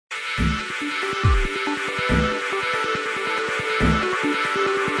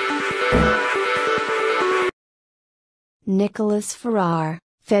Nicholas Ferrar,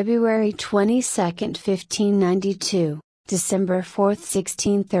 February 22, 1592, December 4,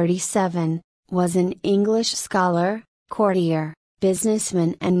 1637, was an English scholar, courtier,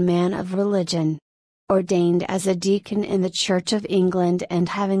 businessman and man of religion. Ordained as a deacon in the Church of England and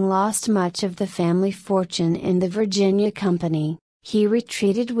having lost much of the family fortune in the Virginia Company, he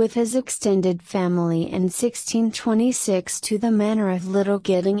retreated with his extended family in 1626 to the manor of Little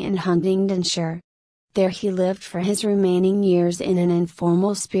Gidding in Huntingdonshire. There he lived for his remaining years in an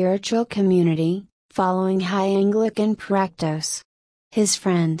informal spiritual community, following High Anglican practice. His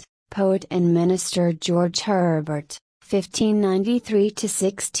friend, poet and minister George Herbert,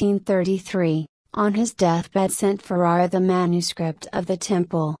 1593–1633, on his deathbed sent Ferrar the manuscript of the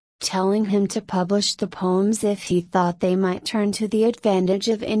Temple, telling him to publish the poems if he thought they might turn to the advantage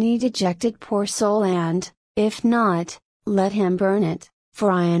of any dejected poor soul and, if not, let him burn it,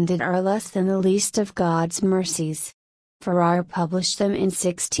 for I and it are less than the least of God's mercies. Ferrar published them in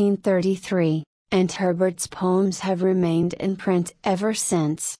 1633, and Herbert's poems have remained in print ever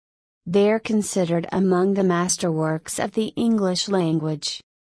since. They are considered among the masterworks of the English language.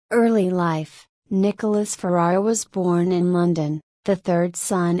 Early life. Nicholas Ferrar was born in London, the third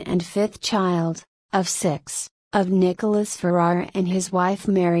son and fifth child, of six, of Nicholas Ferrar and his wife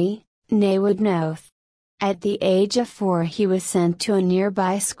Mary, née Woodnoth. At the age of 4 he was sent to a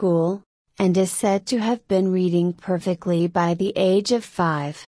nearby school, and is said to have been reading perfectly by the age of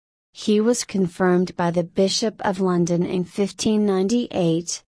 5. He was confirmed by the Bishop of London in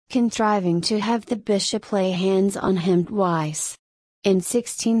 1598, contriving to have the bishop lay hands on him twice. In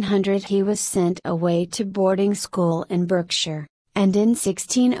 1600 he was sent away to boarding school in Berkshire, and in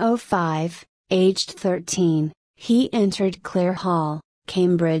 1605, aged 13, he entered Clare Hall,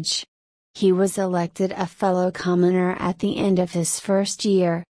 Cambridge. He was elected a fellow commoner at the end of his first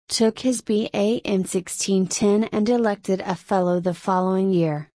year, took his B.A. in 1610 and elected a fellow the following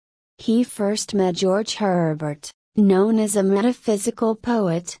year. He first met George Herbert, known as a metaphysical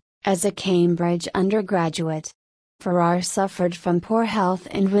poet, as a Cambridge undergraduate. Ferrar suffered from poor health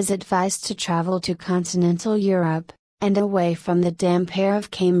and was advised to travel to continental Europe, and away from the damp air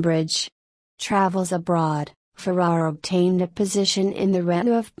of Cambridge. Travels abroad. Ferrar obtained a position in the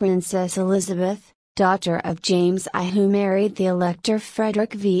retinue of Princess Elizabeth, daughter of James I, who married the Elector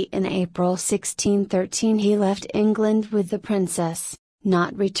Frederick V. In April 1613 he left England with the princess,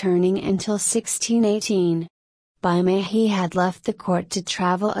 not returning until 1618. By May he had left the court to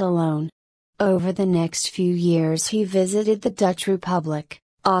travel alone. Over the next few years he visited the Dutch Republic,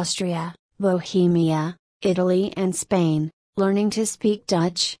 Austria, Bohemia, Italy and Spain, learning to speak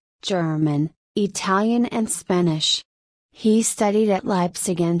Dutch, German, Italian and Spanish. He studied at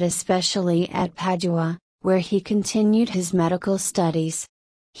Leipzig and especially at Padua, where he continued his medical studies.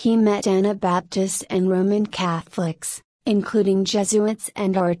 He met Anabaptists and Roman Catholics, including Jesuits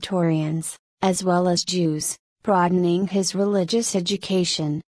and Oratorians, as well as Jews, broadening his religious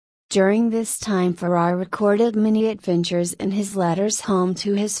education. During this time Ferrar recorded many adventures in his letters home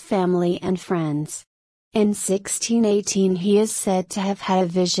to his family and friends. In 1618 he is said to have had a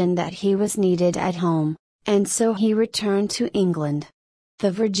vision that he was needed at home, and so he returned to England.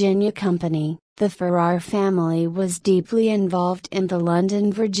 The Virginia Company. The Ferrar family was deeply involved in the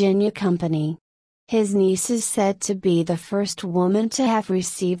London Virginia Company. His niece is said to be the first woman to have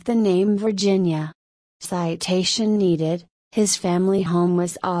received the name Virginia. Citation needed. His family home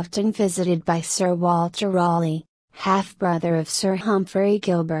was often visited by Sir Walter Raleigh, half-brother of Sir Humphrey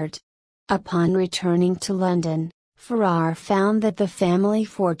Gilbert. Upon returning to London, Ferrar found that the family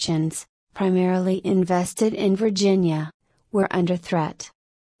fortunes, primarily invested in Virginia, were under threat.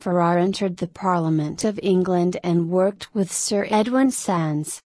 Ferrar entered the Parliament of England and worked with Sir Edwin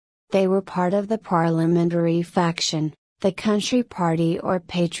Sandys. They were part of the parliamentary faction, the Country Party or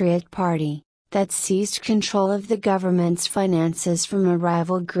Patriot Party, that seized control of the government's finances from a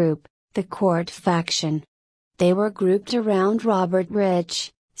rival group, the Court faction. They were grouped around Robert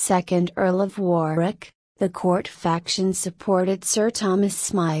Rich, 2nd Earl of Warwick. The Court faction supported Sir Thomas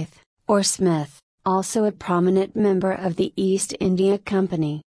Smythe, or Smith, also a prominent member of the East India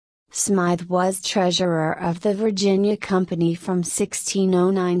Company. Smythe was treasurer of the Virginia Company from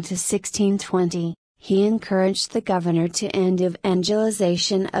 1609 to 1620. He encouraged the governor to end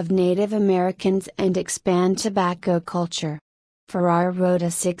evangelization of Native Americans and expand tobacco culture. Ferrar wrote a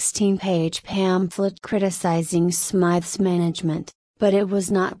 16-page pamphlet criticizing Smythe's management, but it was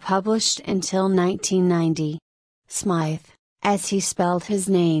not published until 1990. Smythe, as he spelled his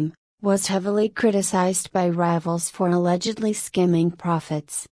name, was heavily criticized by rivals for allegedly skimming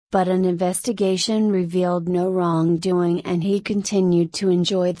profits, but an investigation revealed no wrongdoing and he continued to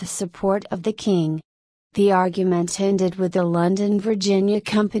enjoy the support of the king. The argument ended with the London Virginia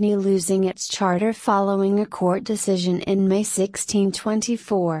Company losing its charter following a court decision in May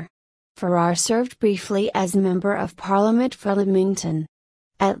 1624. Ferrar served briefly as Member of Parliament for Leamington.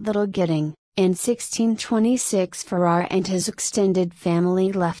 At Little Gidding, in 1626 Ferrar and his extended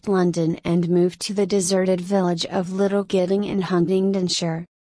family left London and moved to the deserted village of Little Gidding in Huntingdonshire.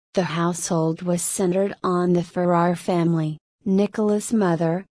 The household was centered on the Ferrar family, Nicholas'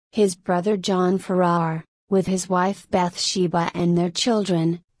 mother, his brother John Ferrar, with his wife Bathsheba and their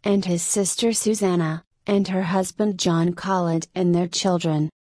children, and his sister Susanna, and her husband John Collett and their children.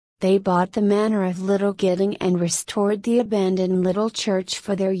 They bought the manor of Little Gidding and restored the abandoned little church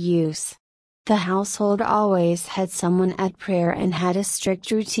for their use. The household always had someone at prayer and had a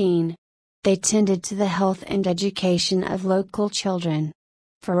strict routine. They tended to the health and education of local children.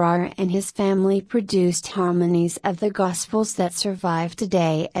 Ferrar and his family produced harmonies of the Gospels that survive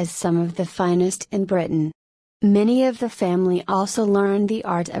today as some of the finest in Britain. Many of the family also learned the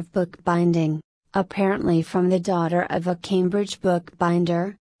art of bookbinding, apparently from the daughter of a Cambridge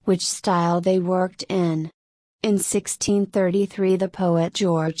bookbinder, which style they worked in. In 1633 the poet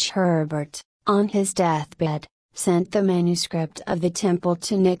George Herbert, on his deathbed, sent the manuscript of the Temple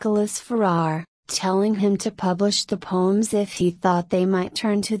to Nicholas Ferrar, telling him to publish the poems if he thought they might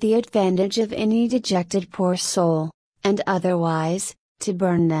turn to the advantage of any dejected poor soul, and otherwise, to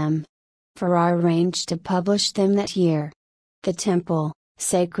burn them. Ferrar arranged to publish them that year. The Temple,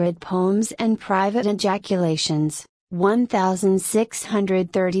 Sacred Poems and Private Ejaculations,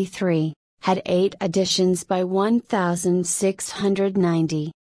 1633, had 8 editions by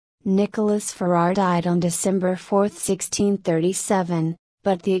 1690. Nicholas Ferrar died on December 4, 1637,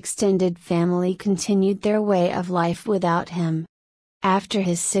 but the extended family continued their way of life without him. After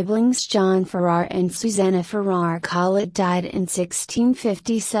his siblings John Ferrar and Susanna Ferrar Collett died in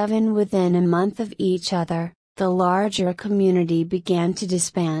 1657 within a month of each other, the larger community began to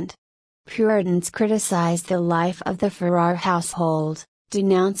disband. Puritans criticized the life of the Ferrar household,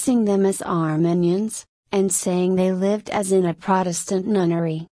 denouncing them as Arminians, and saying they lived as in a Protestant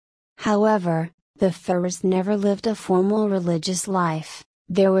nunnery. However, the Ferrars never lived a formal religious life.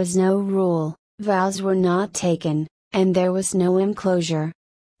 There was no rule, vows were not taken, and there was no enclosure.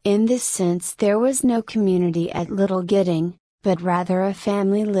 In this sense there was no community at Little Gidding, but rather a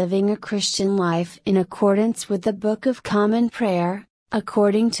family living a Christian life in accordance with the Book of Common Prayer,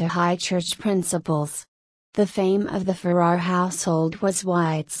 according to High Church principles. The fame of the Ferrar household was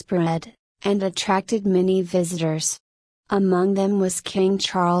widespread, and attracted many visitors. Among them was King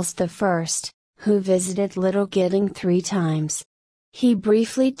Charles I, who visited Little Gidding 3 times. He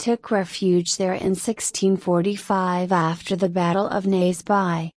briefly took refuge there in 1645 after the Battle of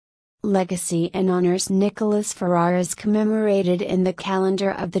Naseby. Legacy and honors Nicholas Ferrar is commemorated in the calendar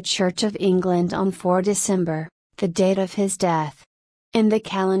of the Church of England on 4 December, the date of his death. In the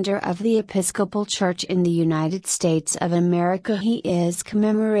calendar of the Episcopal Church in the United States of America he is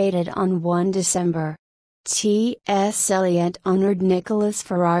commemorated on 1 December. T.S. Eliot honored Nicholas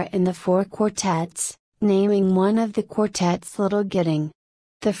Ferrar in the 4 quartets, naming one of the quartets Little Gidding.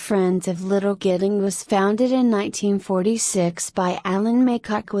 The Friends of Little Gidding was founded in 1946 by Alan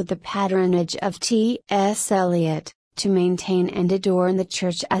Maycock with the patronage of T.S. Eliot, to maintain and adorn the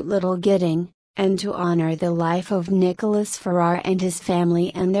church at Little Gidding, and to honor the life of Nicholas Ferrar and his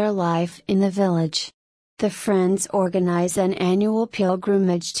family and their life in the village. The Friends organize an annual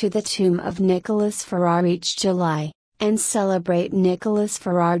pilgrimage to the tomb of Nicholas Ferrar each July, and celebrate Nicholas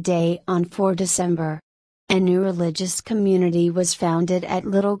Ferrar Day on 4 December. A new religious community was founded at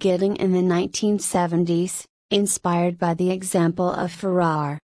Little Gidding in the 1970s, inspired by the example of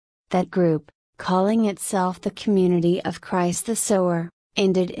Ferrar. That group, calling itself the Community of Christ the Sower,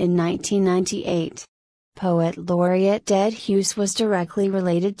 ended in 1998. Poet laureate Ted Hughes was directly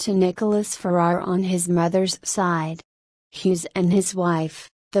related to Nicholas Ferrar on his mother's side. Hughes and his wife,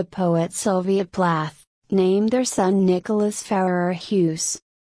 the poet Sylvia Plath, named their son Nicholas Ferrar Hughes.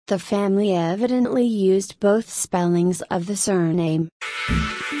 The family evidently used both spellings of the surname.